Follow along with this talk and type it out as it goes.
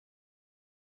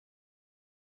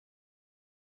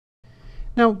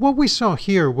Now, what we saw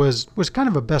here was kind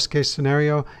of a best case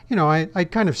scenario. You know, I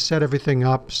kind of set everything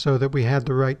up so that we had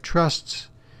the right trusts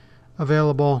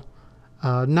available.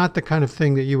 Not the kind of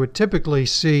thing that you would typically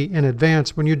see in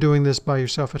advance when you're doing this by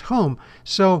yourself at home.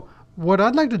 So what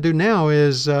I'd like to do now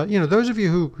is, you know, those of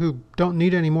you who don't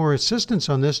need any more assistance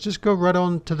on this, just go right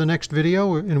on to the next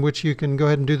video in which you can go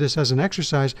ahead and do this as an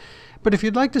exercise. But if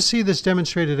you'd like to see this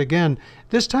demonstrated again,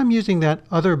 this time using that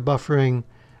other buffering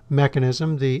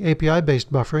mechanism, the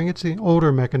API-based buffering, it's the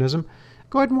older mechanism,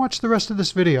 go ahead and watch the rest of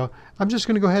this video. I'm just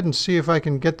going to go ahead and see if I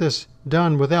can get this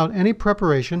done without any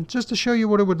preparation, just to show you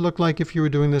what it would look like if you were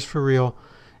doing this for real.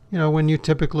 You know, when you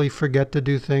typically forget to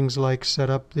do things like set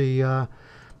up the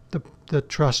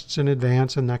trusts in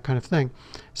advance and that kind of thing.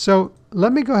 So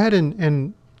let me go ahead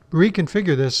and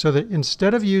reconfigure this so that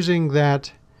instead of using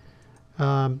that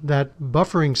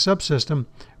buffering subsystem,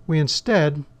 we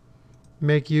instead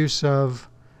make use of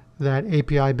that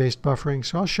API-based buffering.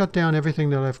 So I'll shut down everything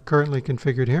that I've currently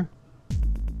configured here.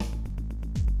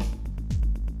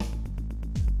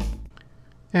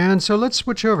 And so let's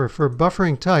switch over. For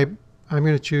buffering type, I'm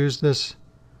going to choose this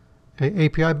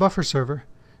API buffer server.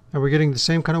 Now we're getting the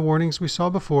same kind of warnings we saw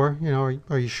before. You know,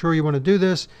 are you sure you want to do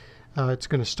this? It's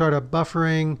going to start up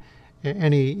buffering.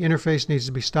 Any interface needs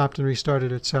to be stopped and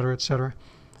restarted, etc., etc.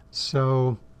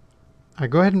 So I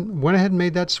went ahead and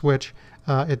made that switch.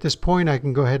 At this point, I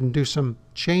can go ahead and do some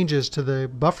changes to the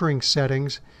buffering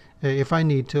settings if I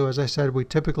need to. As I said, we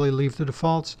typically leave the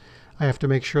defaults. I have to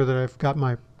make sure that I've got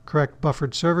my correct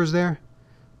buffered servers there.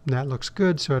 And that looks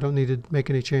good, so I don't need to make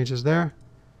any changes there.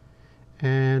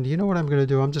 And you know what I'm going to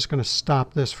do? I'm just going to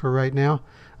stop this for right now.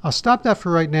 I'll stop that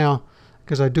for right now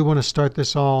because I do want to start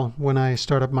this all when I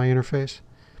start up my interface.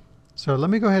 So let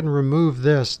me go ahead and remove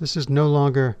this. This is no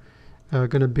longer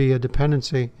going to be a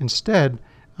dependency. Instead,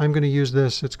 I'm going to use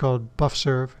this. It's called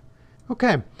buffserve.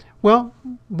 Okay, well,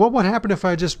 what would happen if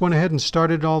I just went ahead and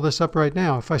started all this up right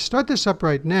now? If I start this up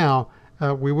right now,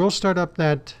 we will start up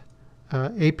that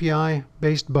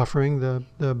API-based buffering,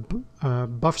 the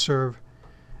buffserve.exe.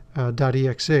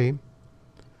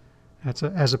 That's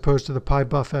as opposed to the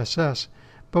pybuffss.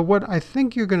 But what I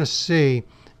think you're going to see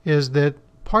is that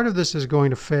part of this is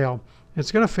going to fail.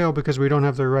 It's going to fail because we don't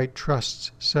have the right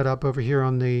trusts set up over here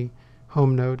on the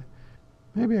home node.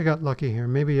 Maybe I got lucky here.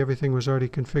 Maybe everything was already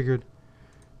configured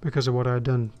because of what I had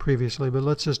done previously. But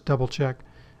let's just double check.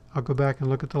 I'll go back and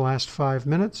look at the last 5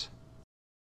 minutes.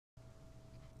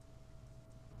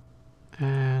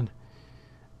 And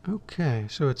okay,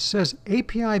 so it says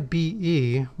API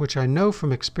BE, which I know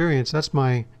from experience, that's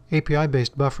my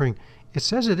API-based buffering. It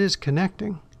says it is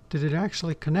connecting. Did it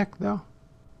actually connect though?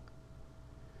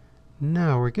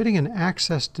 No, we're getting an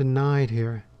access denied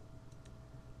here.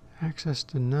 Access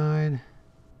denied.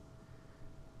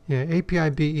 Yeah,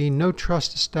 API BE, no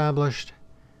trust established.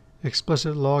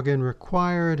 Explicit login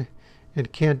required.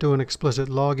 It can't do an explicit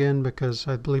login because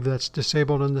I believe that's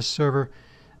disabled on this server.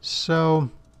 So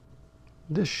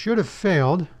this should have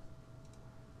failed.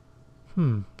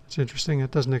 It's interesting.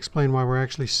 It doesn't explain why we're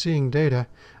actually seeing data.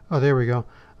 Oh, there we go.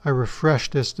 I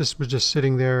refreshed this. This was just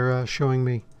sitting there showing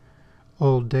me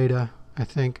old data, I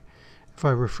think. If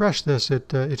I refresh this,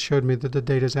 it showed me that the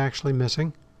data is actually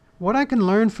missing. What I can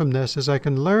learn from this is I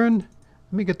can learn,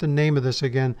 let me get the name of this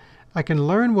again. I can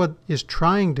learn what is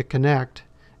trying to connect,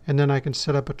 and then I can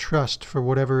set up a trust for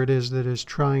whatever it is that is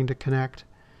trying to connect.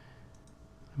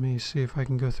 Let me see if I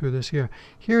can go through this here.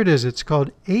 Here it is. It's called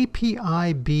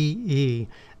API BE.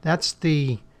 That's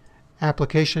the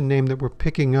application name that we're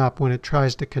picking up when it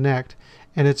tries to connect.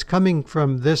 And it's coming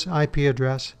from this IP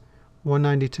address,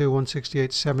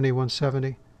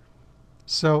 192.168.70.170.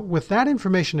 So with that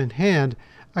information in hand,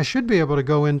 I should be able to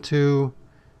go into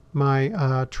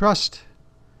my trust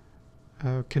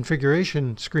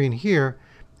configuration screen here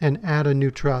and add a new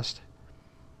trust.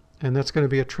 And that's going to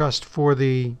be a trust for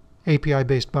the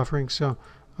API-based buffering. So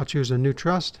I'll choose a new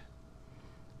trust.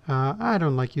 I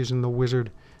don't like using the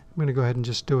wizard. I'm going to go ahead and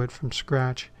just do it from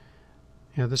scratch.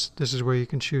 Yeah, this is where you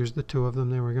can choose the two of them.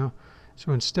 There we go.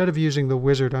 So instead of using the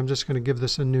wizard, I'm just going to give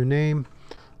this a new name.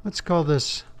 Let's call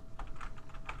this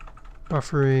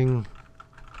buffering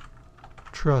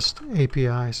trust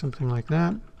API, something like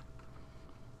that.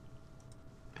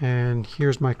 And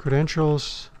here's my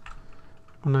credentials,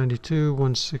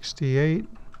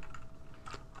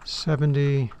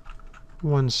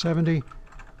 192.168.70.170.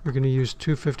 We're going to use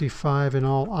 255 in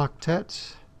all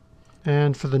octets.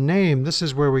 And for the name, this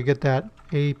is where we get that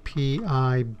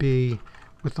APIB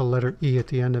with the letter E at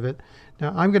the end of it.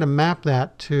 Now I'm going to map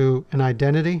that to an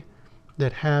identity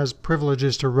that has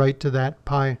privileges to write to that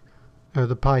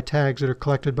the PI tags that are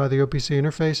collected by the OPC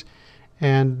interface.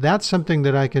 And that's something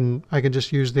that I can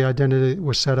just use the identity that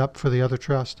was set up for the other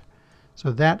trust.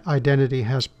 So that identity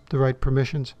has the right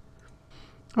permissions.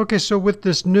 Okay, so with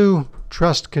this new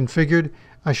trust configured,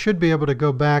 I should be able to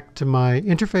go back to my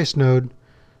interface node.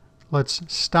 Let's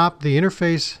stop the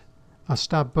interface. I'll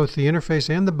stop both the interface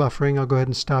and the buffering. I'll go ahead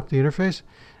and stop the interface.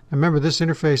 And remember, this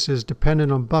interface is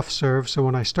dependent on buffserv, so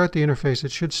when I start the interface,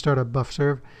 it should start up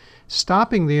buffserv.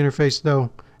 Stopping the interface,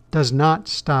 though, does not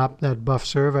stop that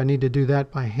buffserv. I need to do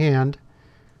that by hand.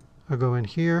 I'll go in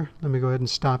here. Let me go ahead and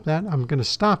stop that. I'm going to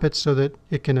stop it so that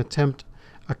it can attempt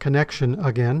a connection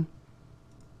again.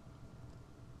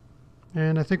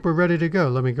 And I think we're ready to go.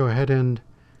 Let me go ahead and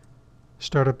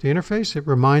start up the interface. It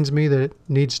reminds me that it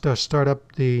needs to start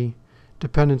up the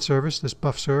dependent service, this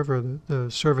buffserv, or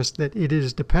the service that it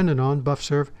is dependent on,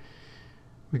 buffserv.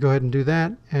 We go ahead and do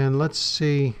that, and let's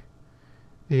see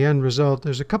the end result.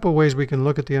 There's a couple ways we can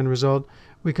look at the end result.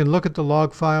 We can look at the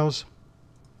log files,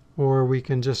 or we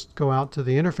can just go out to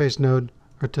the interface node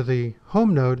or to the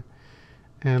home node,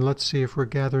 and let's see if we're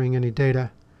gathering any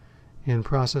data in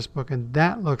process book. And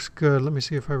that looks good. Let me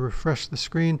see if I refresh the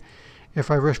screen.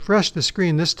 If I refresh the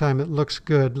screen this time, it looks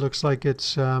good. Looks like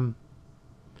it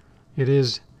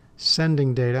is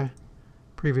sending data.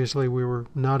 Previously we were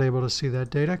not able to see that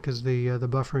data because the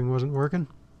buffering wasn't working.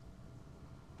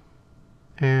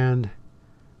 And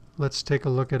let's take a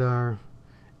look at our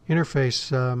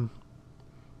interface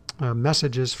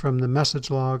messages from the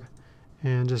message log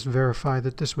and just verify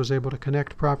that this was able to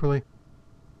connect properly.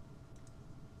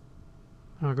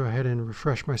 I'll go ahead and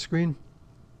refresh my screen.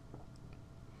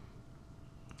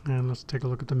 And let's take a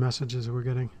look at the messages we're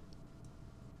getting.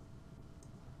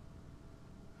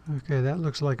 Okay, that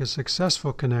looks like a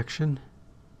successful connection.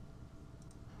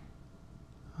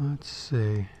 Let's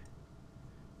see.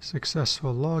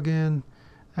 Successful login.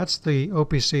 That's the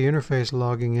OPC interface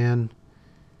logging in.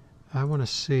 I want to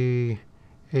see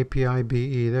API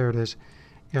BE. There it is.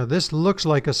 Yeah, this looks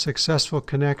like a successful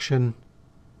connection.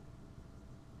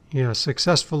 Yeah,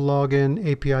 successful login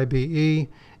API BE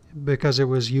because it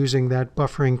was using that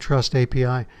buffering trust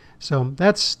API. So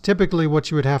that's typically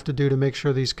what you would have to do to make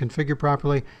sure these configure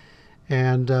properly.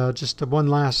 And just one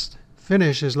last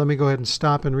finish is let me go ahead and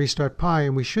stop and restart Pi,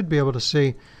 and we should be able to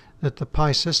see that the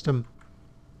Pi system,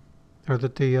 or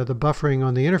that the buffering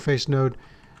on the interface node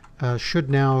should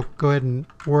now go ahead and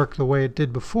work the way it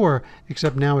did before,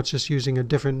 except now it's just using a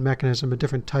different mechanism, a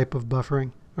different type of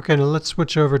buffering. Okay, now let's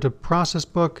switch over to process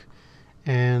book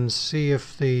and see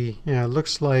if the,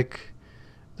 looks like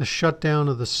the shutdown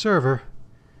of the server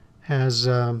has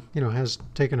has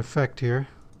taken effect here.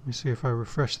 Let me see if I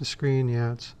refresh the screen.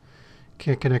 Yeah, it's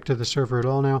can't connect to the server at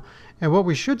all now. And what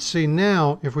we should see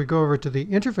now, if we go over to the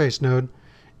interface node,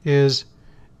 is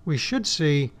we should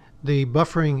see the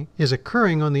buffering is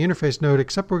occurring on the interface node,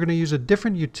 except we're going to use a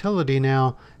different utility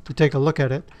now to take a look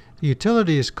at it. The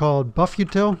utility is called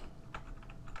buffutil.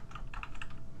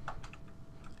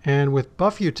 And with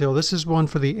buffutil, this is one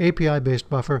for the API-based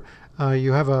buffer.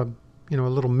 You have a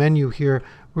little menu here.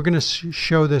 We're going to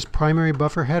show this primary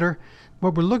buffer header.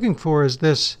 What we're looking for is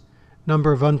this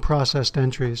number of unprocessed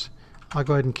entries. I'll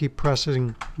go ahead and keep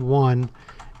pressing 1.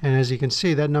 And as you can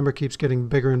see, that number keeps getting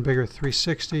bigger and bigger.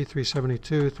 360,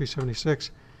 372,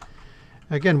 376.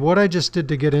 Again, what I just did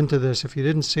to get into this, if you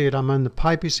didn't see it, I'm on the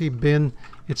PyPC bin.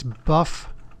 It's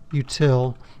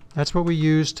buffutil. That's what we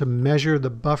use to measure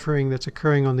the buffering that's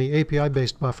occurring on the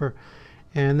API-based buffer.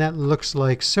 And that looks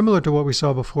like, similar to what we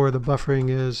saw before, the buffering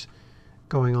is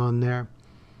going on there.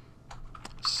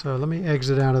 So let me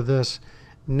exit out of this.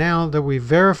 Now that we've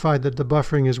verified that the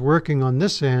buffering is working on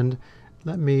this end,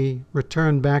 let me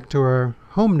return back to our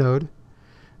home node.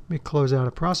 Let me close out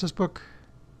a process book.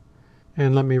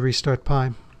 And let me restart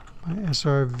Pi. My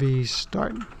srv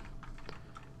start.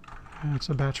 That's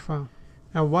a batch file.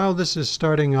 Now while this is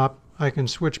starting up, I can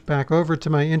switch back over to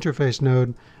my interface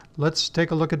node. Let's take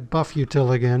a look at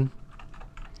buffutil again.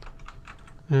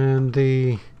 And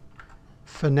the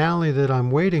finale that I'm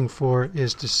waiting for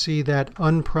is to see that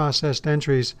unprocessed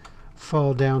entries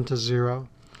fall down to 0.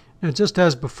 And just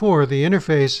as before, the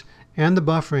interface and the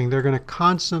buffering, they're going to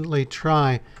constantly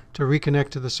try to reconnect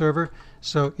to the server.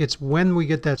 So it's when we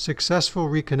get that successful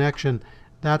reconnection,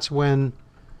 that's when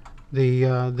the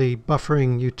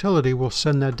buffering utility will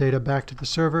send that data back to the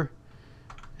server,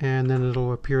 and then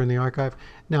it'll appear in the archive.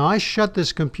 Now I shut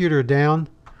this computer down,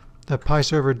 the Pi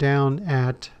server down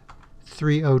at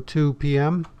 3:02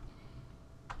 p.m.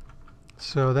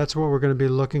 So that's what we're going to be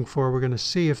looking for. We're going to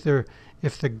see if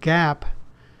the gap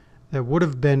that would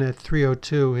have been at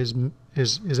 3:02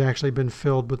 is actually been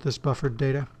filled with this buffered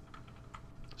data.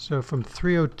 So from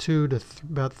 3:02 to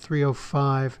about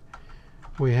 3:05,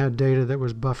 we had data that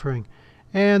was buffering.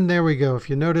 And there we go. If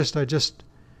you noticed, I just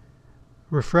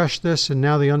refreshed this, and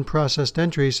now the unprocessed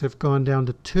entries have gone down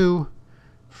to 2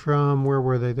 from, where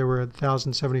were they? They were at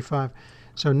 1075.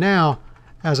 So now,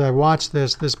 as I watch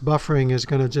this, this buffering is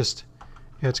going to just,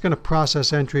 it's going to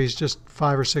process entries just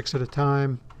 5 or 6 at a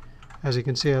time. As you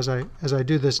can see, as I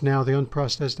do this now, the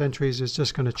unprocessed entries is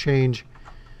just going to change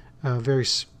a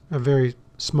very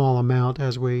small amount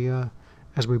as we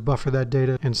buffer that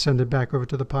data and send it back over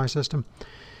to the Pi system.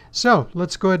 So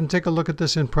let's go ahead and take a look at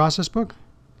this in Process Book.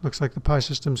 Looks like the Pi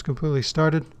system's completely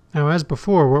started. Now, as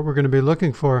before, what we're going to be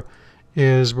looking for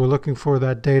is we're looking for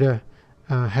that data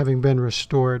having been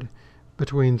restored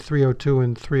between 302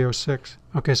 and 306.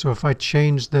 Okay, so if I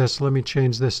change this, let me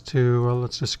change this to, well,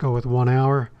 let's just go with 1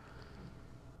 hour.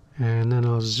 And then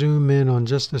I'll zoom in on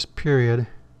just this period.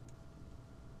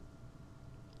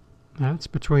 That's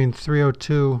between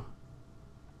 302,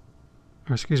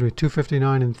 or excuse me,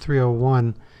 259 and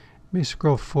 301. Let me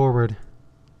scroll forward.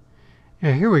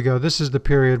 Yeah, here we go. This is the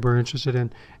period we're interested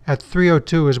in. At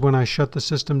 302 is when I shut the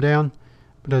system down.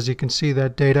 But as you can see,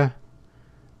 that data,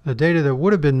 the data that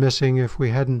would have been missing if we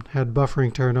hadn't had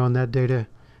buffering turned on, that data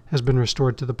has been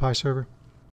restored to the Pi server.